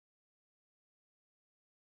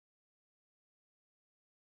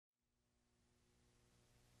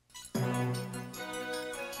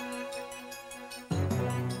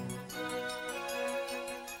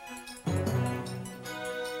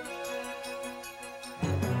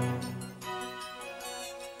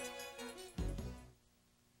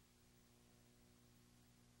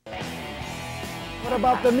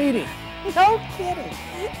about the meeting. No kidding.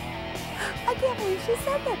 I can't believe she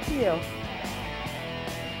said that to you.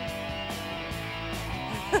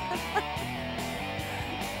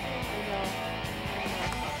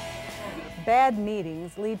 Bad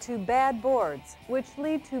meetings lead to bad boards, which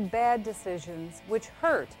lead to bad decisions, which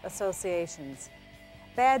hurt associations.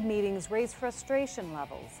 Bad meetings raise frustration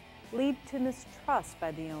levels, lead to mistrust by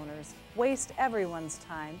the owners, waste everyone's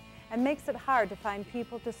time, and makes it hard to find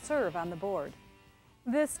people to serve on the board.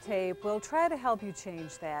 This tape will try to help you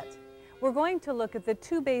change that. We're going to look at the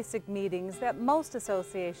two basic meetings that most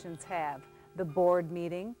associations have, the board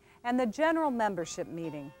meeting and the general membership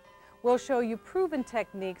meeting. We'll show you proven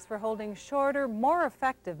techniques for holding shorter, more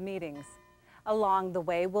effective meetings. Along the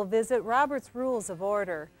way, we'll visit Robert's Rules of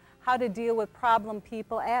Order, how to deal with problem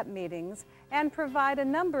people at meetings, and provide a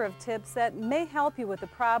number of tips that may help you with the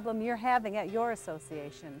problem you're having at your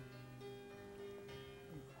association.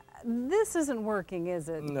 This isn't working, is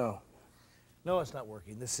it? No. No, it's not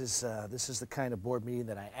working. This is the kind of board meeting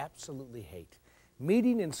that I absolutely hate.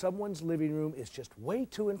 Meeting in someone's living room is just way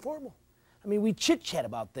too informal. I mean, we chit-chat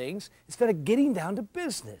about things instead of getting down to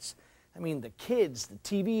business. I mean, the kids, the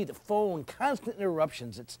TV, the phone, constant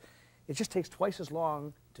interruptions. It just takes twice as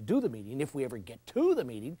long to do the meeting, if we ever get to the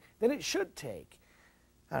meeting, than it should take.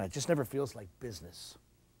 I don't know, it just never feels like business.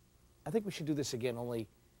 I think we should do this again, only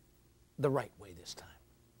the right way this time.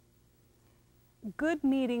 Good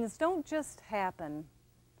meetings don't just happen,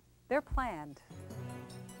 they're planned.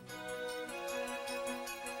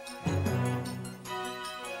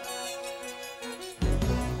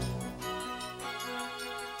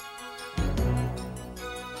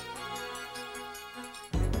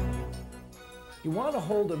 You want to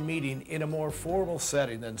hold a meeting in a more formal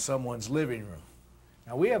setting than someone's living room.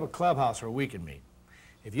 Now, we have a clubhouse where we can meet.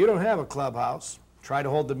 If you don't have a clubhouse, try to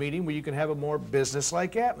hold the meeting where you can have a more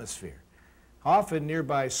business-like atmosphere. Often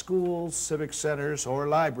nearby schools, civic centers, or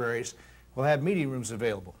libraries will have meeting rooms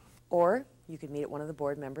available. Or you could meet at one of the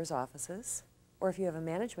board members' offices. Or if you have a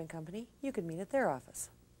management company, you could meet at their office.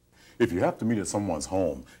 If you have to meet at someone's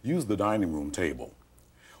home, use the dining room table.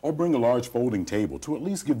 Or bring a large folding table to at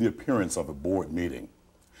least give the appearance of a board meeting.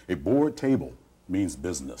 A board table means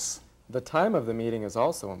business. The time of the meeting is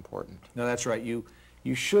also important. No, that's right. You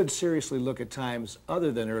should seriously look at times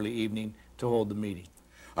other than early evening to hold the meeting.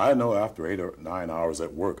 I know after 8 or 9 hours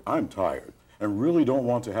at work, I'm tired and really don't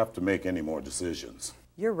want to have to make any more decisions.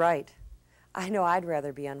 You're right. I know I'd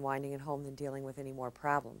rather be unwinding at home than dealing with any more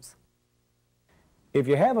problems. If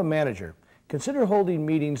you have a manager, consider holding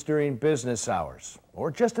meetings during business hours or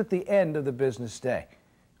just at the end of the business day.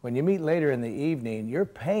 When you meet later in the evening, you're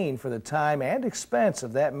paying for the time and expense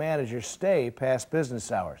of that manager's stay past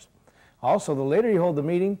business hours. Also, the later you hold the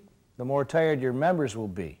meeting, the more tired your members will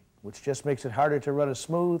be, which just makes it harder to run a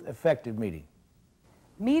smooth, effective meeting.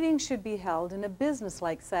 Meetings should be held in a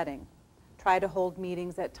business-like setting. Try to hold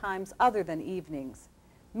meetings at times other than evenings.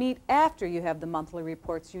 Meet after you have the monthly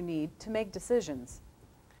reports you need to make decisions.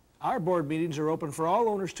 Our board meetings are open for all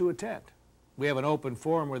owners to attend. We have an open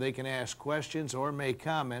forum where they can ask questions or make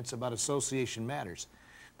comments about association matters.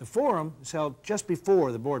 The forum is held just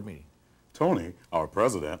before the board meeting. Tony, our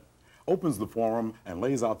president, opens the forum and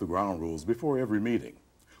lays out the ground rules before every meeting.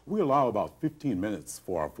 We allow about 15 minutes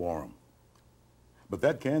for our forum. But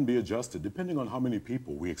that can be adjusted depending on how many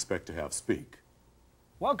people we expect to have speak.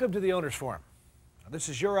 Welcome to the Owners Forum. Now, this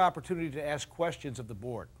is your opportunity to ask questions of the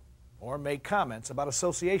board or make comments about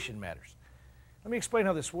association matters. Let me explain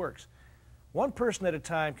how this works. One person at a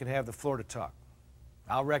time can have the floor to talk.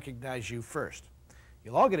 I'll recognize you first.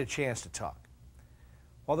 You'll all get a chance to talk.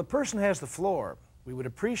 While the person has the floor, we would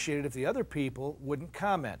appreciate it if the other people wouldn't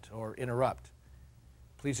comment or interrupt.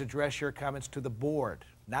 Please address your comments to the board,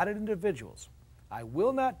 not at individuals. I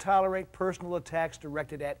will not tolerate personal attacks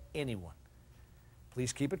directed at anyone.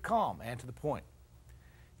 Please keep it calm and to the point.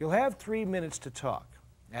 You'll have 3 minutes to talk.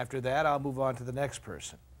 After that, I'll move on to the next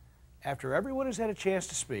person. After everyone has had a chance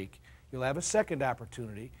to speak, you'll have a second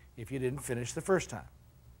opportunity if you didn't finish the first time.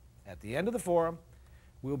 At the end of the forum,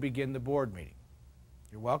 we'll begin the board meeting.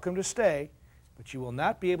 You're welcome to stay, but you will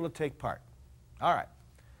not be able to take part. All right,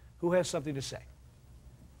 who has something to say?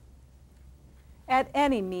 At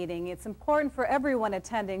any meeting, it's important for everyone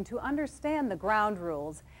attending to understand the ground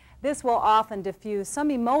rules. This will often diffuse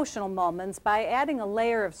some emotional moments by adding a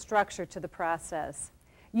layer of structure to the process.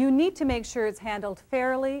 You need to make sure it's handled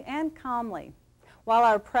fairly and calmly. While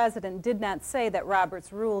our president did not say that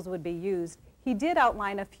Robert's rules would be used, he did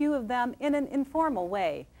outline a few of them in an informal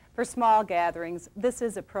way. For small gatherings, this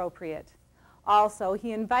is appropriate. Also,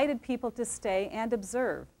 he invited people to stay and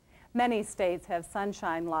observe. Many states have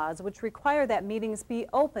sunshine laws which require that meetings be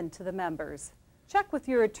open to the members. Check with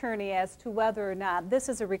your attorney as to whether or not this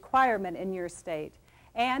is a requirement in your state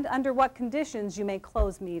and under what conditions you may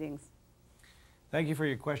close meetings. Thank you for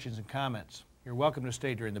your questions and comments. You're welcome to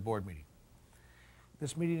stay during the board meeting.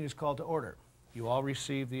 This meeting is called to order. You all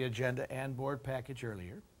received the agenda and board package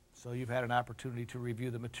earlier, so you've had an opportunity to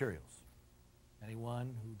review the materials.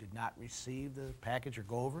 Anyone who did not receive the package or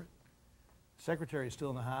go over it? The secretary is still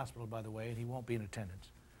in the hospital, by the way, and he won't be in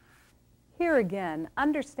attendance. Here again,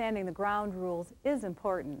 understanding the ground rules is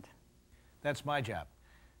important. That's my job.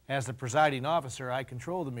 As the presiding officer, I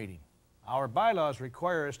control the meeting. Our bylaws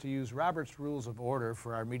require us to use Robert's Rules of Order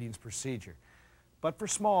for our meeting's procedure. But for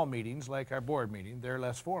small meetings, like our board meeting, they're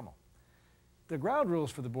less formal. The ground rules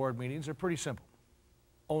for the board meetings are pretty simple.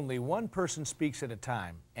 Only one person speaks at a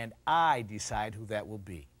time, and I decide who that will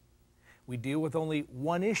be. We deal with only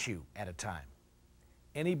one issue at a time.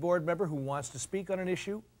 Any board member who wants to speak on an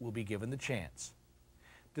issue will be given the chance.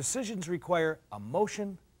 Decisions require a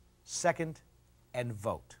motion, second, and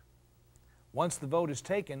vote. Once the vote is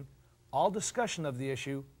taken, all discussion of the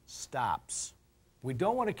issue stops. We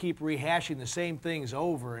don't want to keep rehashing the same things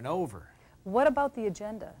over and over. What about the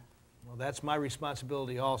agenda? Well, that's my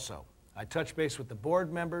responsibility also. I touch base with the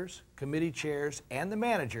board members, committee chairs, and the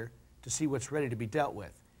manager to see what's ready to be dealt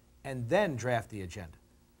with, and then draft the agenda.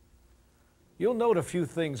 You'll note a few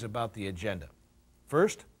things about the agenda.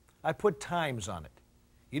 First, I put times on it.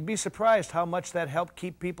 You'd be surprised how much that helped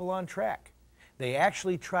keep people on track. They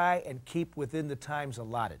actually try and keep within the times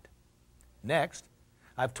allotted. Next,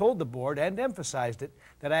 I've told the board and emphasized it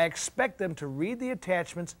that I expect them to read the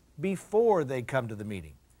attachments before they come to the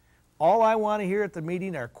meeting. All I want to hear at the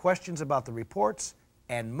meeting are questions about the reports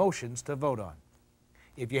and motions to vote on.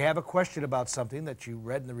 If you have a question about something that you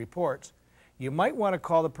read in the reports, you might want to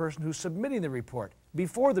call the person who's submitting the report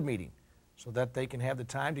before the meeting so that they can have the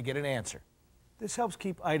time to get an answer. This helps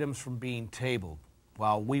keep items from being tabled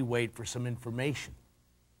while we wait for some information.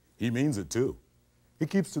 He means it too. He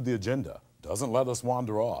keeps to the agenda, doesn't let us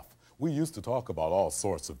wander off. We used to talk about all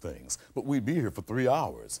sorts of things, but we'd be here for 3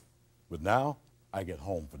 hours. But now, I get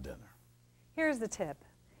home for dinner. Here's the tip.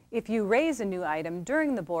 If you raise a new item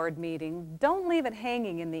during the board meeting, don't leave it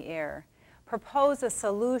hanging in the air. Propose a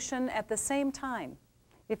solution at the same time.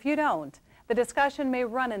 If you don't, the discussion may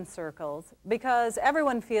run in circles because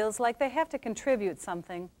everyone feels like they have to contribute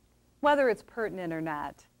something, whether it's pertinent or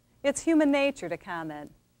not. It's human nature to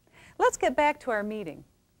comment. Let's get back to our meeting.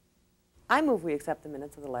 I move we accept the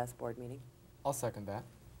minutes of the last board meeting. I'll second that.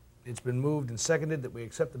 It's been moved and seconded that we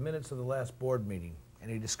accept the minutes of the last board meeting.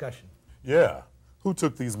 Any discussion? Yeah, who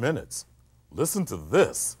took these minutes? Listen to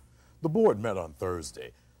this. The board met on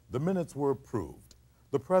Thursday. The minutes were approved.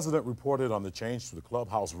 The president reported on the change to the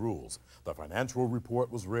clubhouse rules. The financial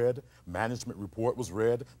report was read, management report was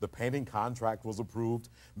read, the painting contract was approved,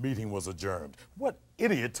 meeting was adjourned. What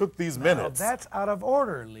idiot took these minutes? Now, that's out of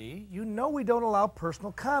order, Lee. You know we don't allow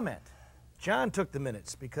personal comment. John took the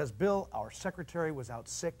minutes because Bill, our secretary, was out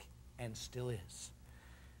sick and still is.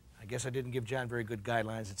 I guess I didn't give John very good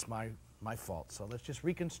guidelines. It's my fault. So let's just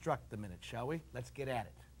reconstruct the minutes, shall we? Let's get at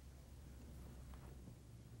it.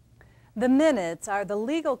 The minutes are the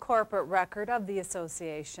legal corporate record of the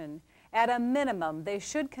association. At a minimum, they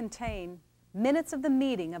should contain minutes of the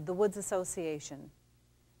meeting of the Woods Association,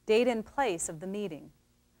 date and place of the meeting,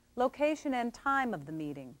 location and time of the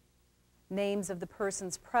meeting, names of the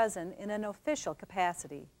persons present in an official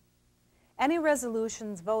capacity, any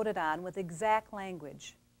resolutions voted on with exact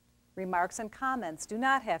language. Remarks and comments do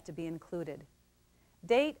not have to be included.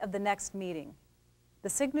 Date of the next meeting, the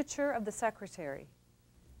signature of the secretary.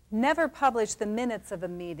 Never publish the minutes of a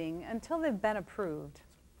meeting until they've been approved.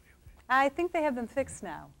 I think they have been fixed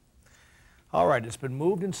now. All right, it's been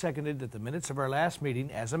moved and seconded that the minutes of our last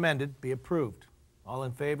meeting, as amended, be approved. All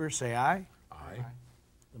in favor, say aye. Aye.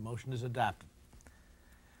 The motion is adopted.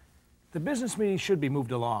 The business meeting should be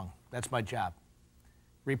moved along. That's my job.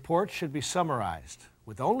 Reports should be summarized,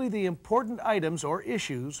 with only the important items or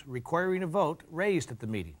issues requiring a vote raised at the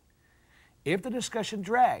meeting. If the discussion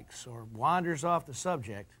drags or wanders off the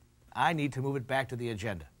subject, I need to move it back to the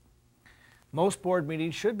agenda. Most board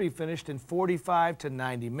meetings should be finished in 45 to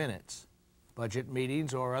 90 minutes. Budget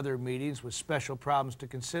meetings or other meetings with special problems to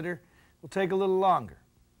consider will take a little longer.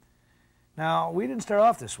 Now, we didn't start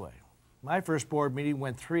off this way. My first board meeting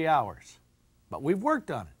went 3 hours, but we've worked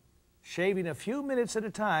on it, shaving a few minutes at a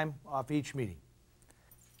time off each meeting.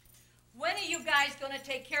 When are you guys going to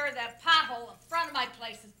take care of that pothole in front of my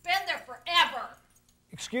place? It's been there forever.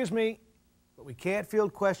 Excuse me, but we can't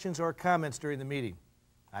field questions or comments during the meeting.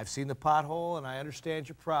 I've seen the pothole and I understand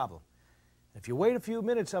your problem. If you wait a few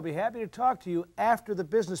minutes, I'll be happy to talk to you after the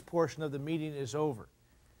business portion of the meeting is over.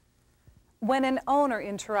 When an owner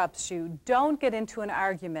interrupts you, don't get into an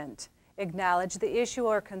argument. Acknowledge the issue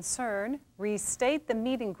or concern, restate the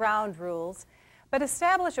meeting ground rules, but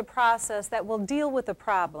establish a process that will deal with the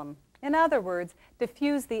problem. In other words,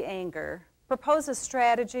 diffuse the anger, propose a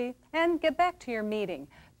strategy, and get back to your meeting.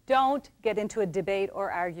 Don't get into a debate or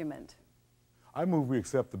argument. I move we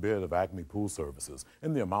accept the bid of Acme Pool Services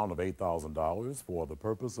in the amount of $8,000 for the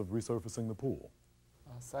purpose of resurfacing the pool.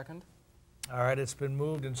 Second. All right, it's been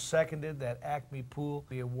moved and seconded that Acme Pool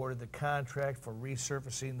be awarded the contract for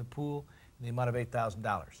resurfacing the pool in the amount of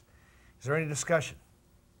 $8,000. Is there any discussion?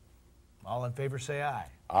 All in favor say aye.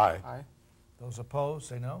 Aye. Aye. Those opposed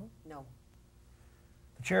say no. No.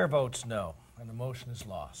 The chair votes no, and the motion is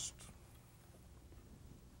lost.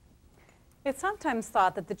 It's sometimes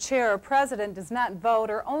thought that the chair or president does not vote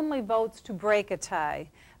or only votes to break a tie.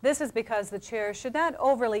 This is because the chair should not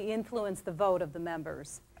overly influence the vote of the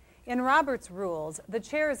members. In Robert's rules, the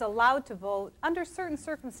chair is allowed to vote under certain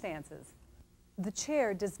circumstances. The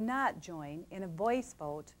chair does not join in a voice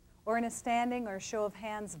vote or in a standing or show of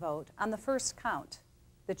hands vote on the first count.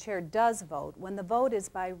 The chair does vote when the vote is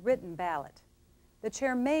by written ballot. The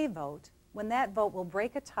chair may vote when that vote will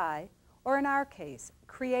break a tie or, in our case,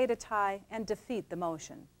 create a tie and defeat the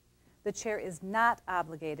motion. The chair is not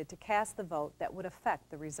obligated to cast the vote that would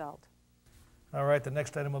affect the result. All right, the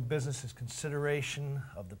next item of business is consideration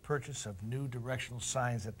of the purchase of new directional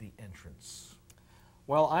signs at the entrance.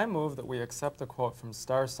 Well, I move that we accept a quote from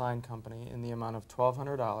Star Sign Company in the amount of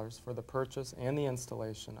 $1,200 for the purchase and the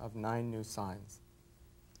installation of 9 new signs.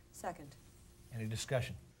 Second. Any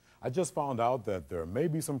discussion? I just found out that there may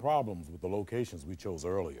be some problems with the locations we chose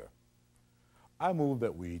earlier. I move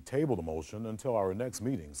that we table the motion until our next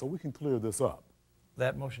meeting so we can clear this up.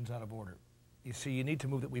 That motion's out of order. You see, you need to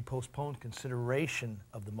move that we postpone consideration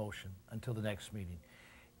of the motion until the next meeting.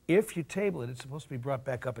 If you table it, it's supposed to be brought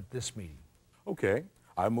back up at this meeting. Okay,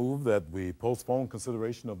 I move that we postpone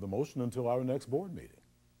consideration of the motion until our next board meeting.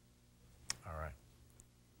 All right.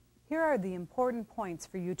 Here are the important points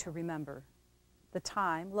for you to remember. The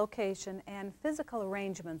time, location, and physical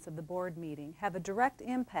arrangements of the board meeting have a direct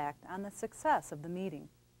impact on the success of the meeting.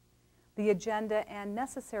 The agenda and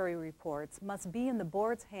necessary reports must be in the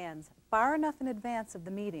board's hands far enough in advance of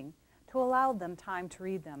the meeting to allow them time to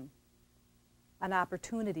read them. An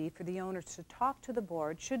opportunity for the owners to talk to the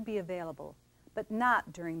board should be available, but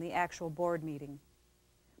not during the actual board meeting.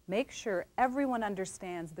 Make sure everyone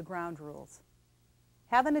understands the ground rules.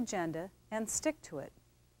 Have an agenda and stick to it.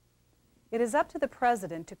 It is up to the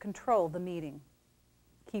president to control the meeting.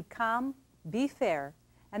 Keep calm, be fair,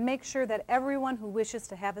 and make sure that everyone who wishes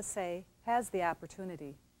to have a say has the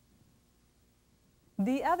opportunity.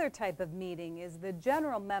 The other type of meeting is the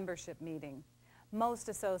general membership meeting. Most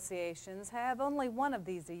associations have only one of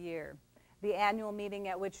these a year, the annual meeting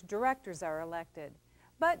at which directors are elected.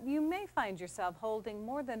 But you may find yourself holding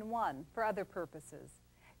more than one for other purposes.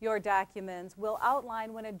 Your documents will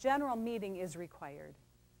outline when a general meeting is required.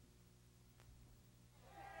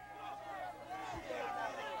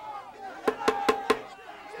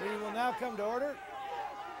 The meeting will now come to order.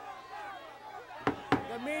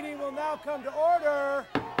 The meeting will now come to order.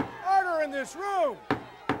 Order in this room.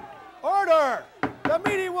 Order. The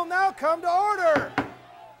meeting will now come to order.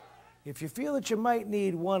 If you feel that you might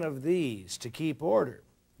need one of these to keep order,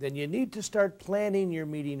 then you need to start planning your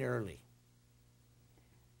meeting early.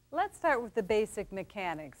 Let's start with the basic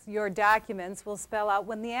mechanics. Your documents will spell out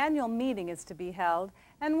when the annual meeting is to be held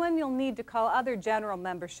and when you'll need to call other general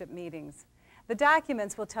membership meetings. The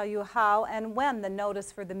documents will tell you how and when the notice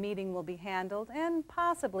for the meeting will be handled and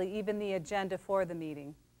possibly even the agenda for the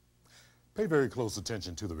meeting. Pay very close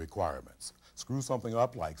attention to the requirements. Screw something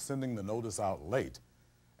up like sending the notice out late,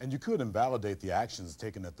 and you could invalidate the actions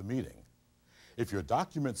taken at the meeting. If your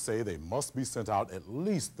documents say they must be sent out at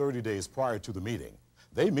least 30 days prior to the meeting,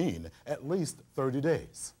 they mean at least 30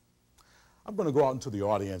 days. I'm going to go out into the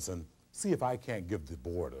audience and see if I can't give the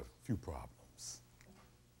board a few problems.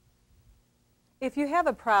 If you have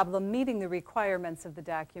a problem meeting the requirements of the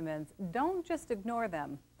documents, don't just ignore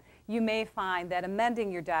them. You may find that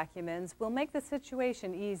amending your documents will make the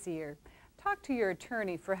situation easier. Talk to your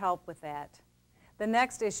attorney for help with that. The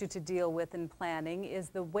next issue to deal with in planning is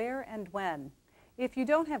the where and when. If you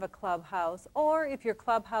don't have a clubhouse, or if your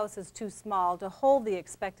clubhouse is too small to hold the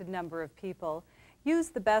expected number of people, use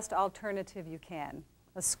the best alternative you can.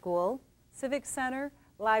 A school, civic center,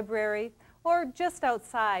 library, or just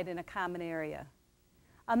outside in a common area.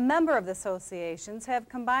 A member of the associations have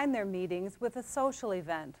combined their meetings with a social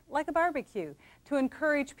event, like a barbecue, to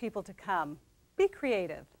encourage people to come. Be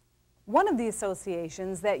creative. One of the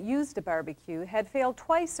associations that used a barbecue had failed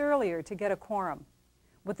twice earlier to get a quorum.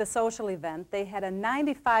 With the social event, they had a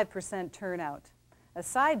 95% turnout. A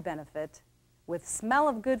side benefit, with smell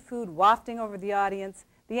of good food wafting over the audience,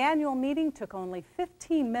 the annual meeting took only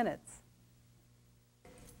 15 minutes.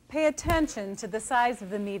 Pay attention to the size of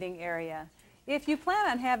the meeting area. If you plan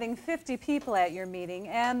on having 50 people at your meeting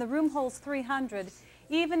and the room holds 300,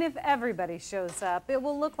 even if everybody shows up, it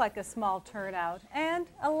will look like a small turnout and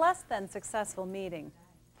a less than successful meeting.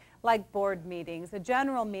 Like board meetings, a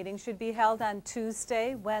general meeting should be held on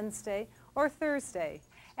Tuesday, Wednesday, or Thursday,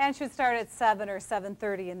 and should start at 7 or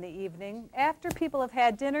 7:30 in the evening after people have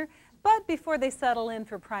had dinner, but before they settle in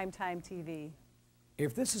for primetime TV.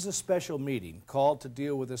 If this is a special meeting called to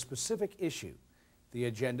deal with a specific issue, the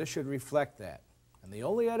agenda should reflect that, and the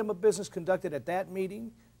only item of business conducted at that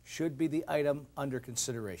meeting should be the item under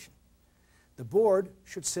consideration. The board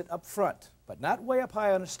should sit up front, but not way up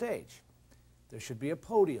high on a stage. There should be a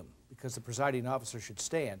podium, because the presiding officer should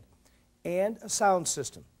stand, and a sound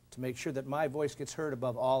system to make sure that my voice gets heard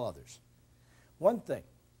above all others. One thing,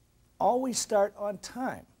 always start on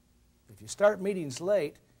time. If you start meetings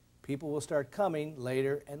late, people will start coming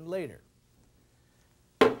later and later.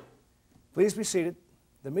 Please be seated.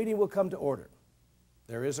 The meeting will come to order.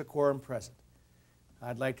 There is a quorum present.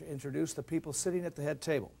 I'd like to introduce the people sitting at the head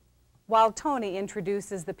table. While Tony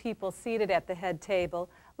introduces the people seated at the head table,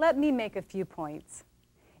 let me make a few points.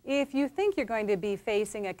 If you think you're going to be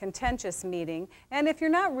facing a contentious meeting, and if you're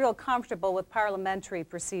not real comfortable with parliamentary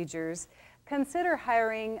procedures, consider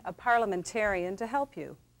hiring a parliamentarian to help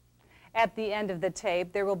you. At the end of the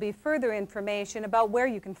tape, there will be further information about where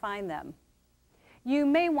you can find them. You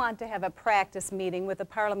may want to have a practice meeting with a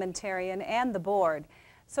parliamentarian and the board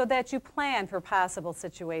so that you plan for possible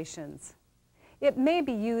situations. It may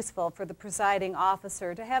be useful for the presiding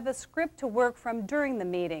officer to have a script to work from during the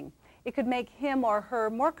meeting. It could make him or her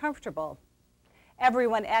more comfortable.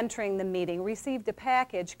 Everyone entering the meeting received a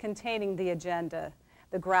package containing the agenda,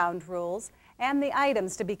 the ground rules, and the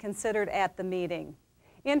items to be considered at the meeting.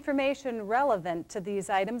 Information relevant to these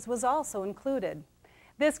items was also included.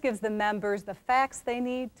 This gives the members the facts they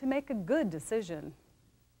need to make a good decision.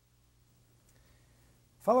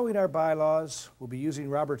 Following our bylaws, we'll be using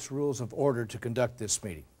Robert's Rules of Order to conduct this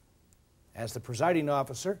meeting. As the presiding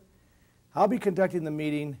officer, I'll be conducting the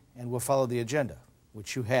meeting and will follow the agenda,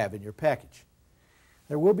 which you have in your package.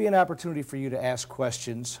 There will be an opportunity for you to ask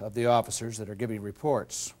questions of the officers that are giving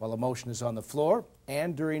reports while a motion is on the floor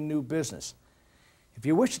and during new business. If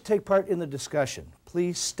you wish to take part in the discussion,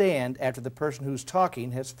 please stand after the person who's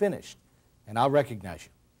talking has finished, and I'll recognize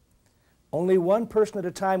you. Only one person at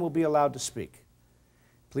a time will be allowed to speak.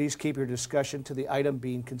 Please keep your discussion to the item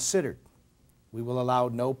being considered. We will allow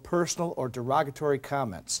no personal or derogatory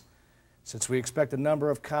comments. Since we expect a number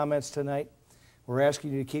of comments tonight, we're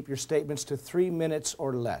asking you to keep your statements to 3 minutes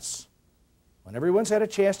or less. When everyone's had a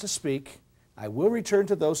chance to speak, I will return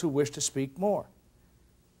to those who wish to speak more.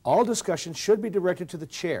 All discussion should be directed to the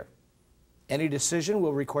chair. Any decision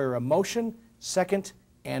will require a motion, second,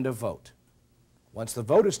 and a vote. Once the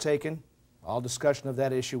vote is taken, all discussion of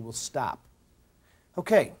that issue will stop.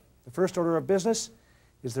 Okay, the first order of business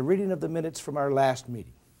is the reading of the minutes from our last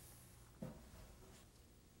meeting.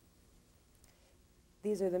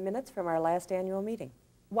 These are the minutes from our last annual meeting.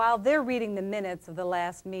 While they're reading the minutes of the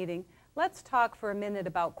last meeting, let's talk for a minute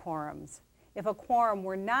about quorums. If a quorum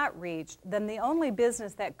were not reached, then the only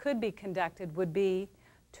business that could be conducted would be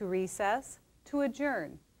to recess, to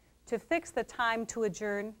adjourn, to fix the time to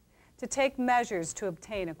adjourn, to take measures to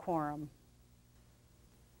obtain a quorum.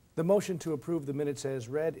 The motion to approve the minutes as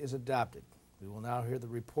read is adopted. We will now hear the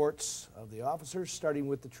reports of the officers, starting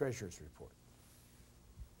with the treasurer's report.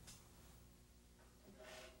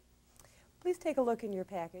 Please take a look in your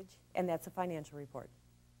package, and that's a financial report.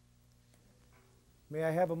 May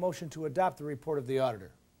I have a motion to adopt the report of the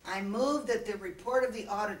auditor? I move that the report of the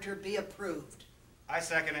auditor be approved. I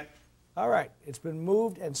second it. All right, it's been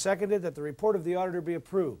moved and seconded that the report of the auditor be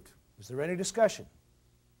approved. Is there any discussion?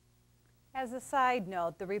 As a side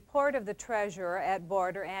note, the report of the treasurer at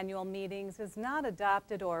board or annual meetings is not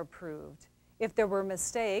adopted or approved. If there were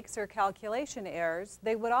mistakes or calculation errors,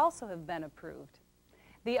 they would also have been approved.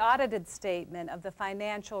 The audited statement of the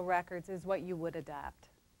financial records is what you would adopt.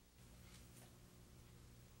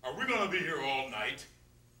 Are we going to be here all night?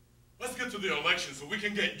 Let's get to the election so we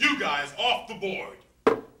can get you guys off the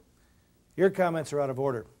board. Your comments are out of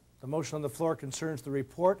order. The motion on the floor concerns the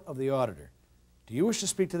report of the auditor. Do you wish to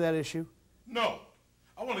speak to that issue? No.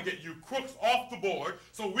 I want to get you crooks off the board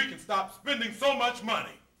so we can stop spending so much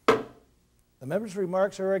money. The member's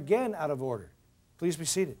remarks are again out of order. Please be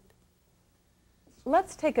seated.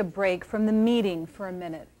 Let's take a break from the meeting for a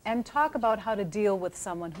minute and talk about how to deal with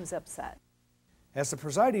someone who's upset. As the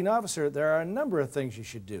presiding officer, there are a number of things you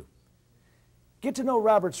should do. Get to know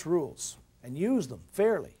Robert's rules and use them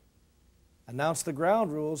fairly. Announce the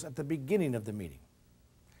ground rules at the beginning of the meeting.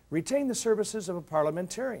 Retain the services of a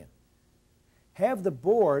parliamentarian. Have the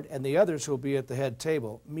board and the others who will be at the head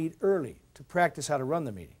table meet early to practice how to run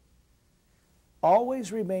the meeting.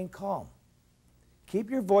 Always remain calm. Keep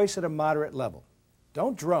your voice at a moderate level.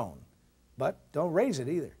 Don't drone, but don't raise it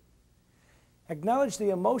either. Acknowledge the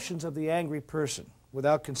emotions of the angry person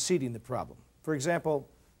without conceding the problem. For example,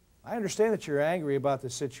 I understand that you're angry about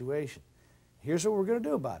this situation. Here's what we're going to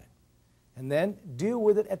do about it. And then deal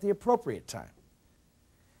with it at the appropriate time.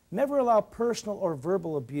 Never allow personal or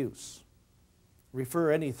verbal abuse.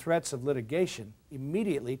 Refer any threats of litigation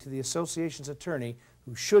immediately to the association's attorney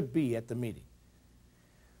who should be at the meeting.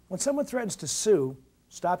 When someone threatens to sue,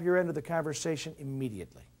 stop your end of the conversation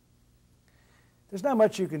immediately. There's not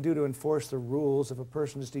much you can do to enforce the rules if a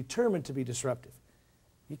person is determined to be disruptive.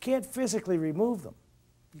 You can't physically remove them.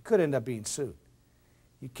 You could end up being sued.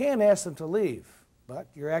 You can ask them to leave, but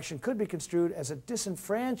your action could be construed as a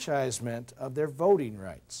disenfranchisement of their voting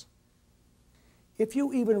rights. If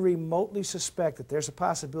you even remotely suspect that there's a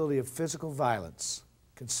possibility of physical violence,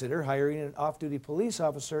 consider hiring an off-duty police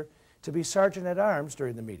officer to be sergeant-at-arms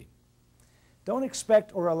during the meeting. Don't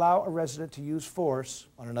expect or allow a resident to use force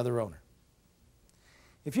on another owner.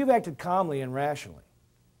 If you've acted calmly and rationally,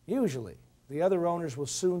 usually the other owners will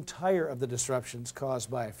soon tire of the disruptions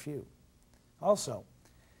caused by a few. Also,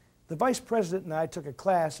 the Vice President and I took a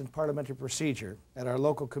class in parliamentary procedure at our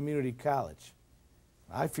local community college.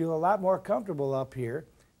 I feel a lot more comfortable up here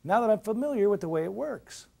now that I'm familiar with the way it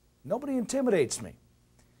works. Nobody intimidates me,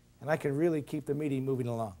 and I can really keep the meeting moving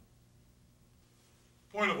along.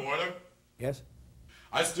 Point of order. Yes?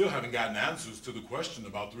 I still haven't gotten answers to the question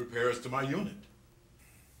about the repairs to my unit.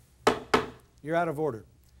 You're out of order.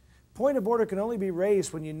 Point of order can only be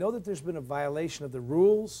raised when you know that there's been a violation of the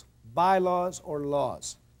rules, bylaws, or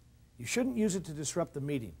laws. You shouldn't use it to disrupt the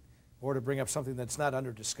meeting or to bring up something that's not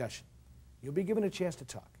under discussion. You'll be given a chance to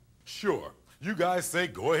talk. Sure, you guys say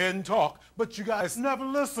go ahead and talk, but you guys never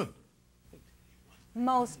listen.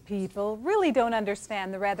 Most people really don't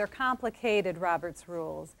understand the rather complicated Robert's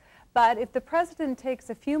rules. But if the president takes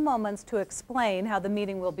a few moments to explain how the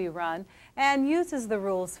meeting will be run and uses the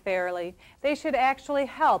rules fairly, they should actually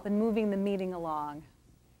help in moving the meeting along.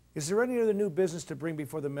 Is there any other new business to bring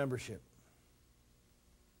before the membership?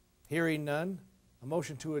 Hearing none, a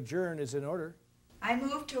motion to adjourn is in order. I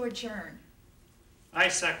move to adjourn. I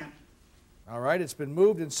second. All right, it's been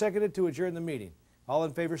moved and seconded to adjourn the meeting. All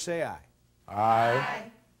in favor say aye. Aye.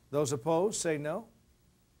 Those opposed say no.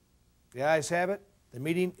 The ayes have it. The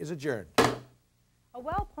meeting is adjourned. A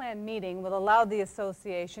well-planned meeting will allow the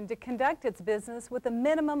association to conduct its business with a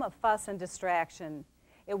minimum of fuss and distraction.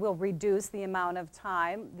 It will reduce the amount of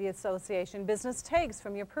time the association business takes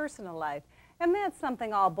from your personal life, and that's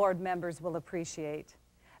something all board members will appreciate.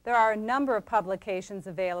 There are a number of publications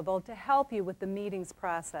available to help you with the meetings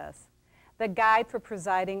process. The Guide for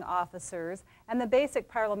Presiding Officers and the Basic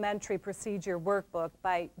Parliamentary Procedure Workbook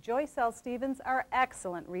by Joyce L. Stevens are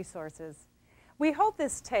excellent resources. We hope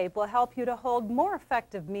this tape will help you to hold more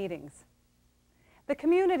effective meetings. The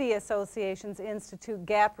Community Associations Institute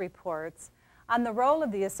GAP reports on the role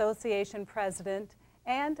of the association president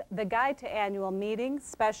and the Guide to Annual Meetings,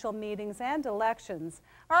 Special Meetings, and Elections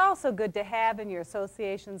are also good to have in your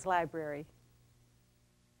association's library.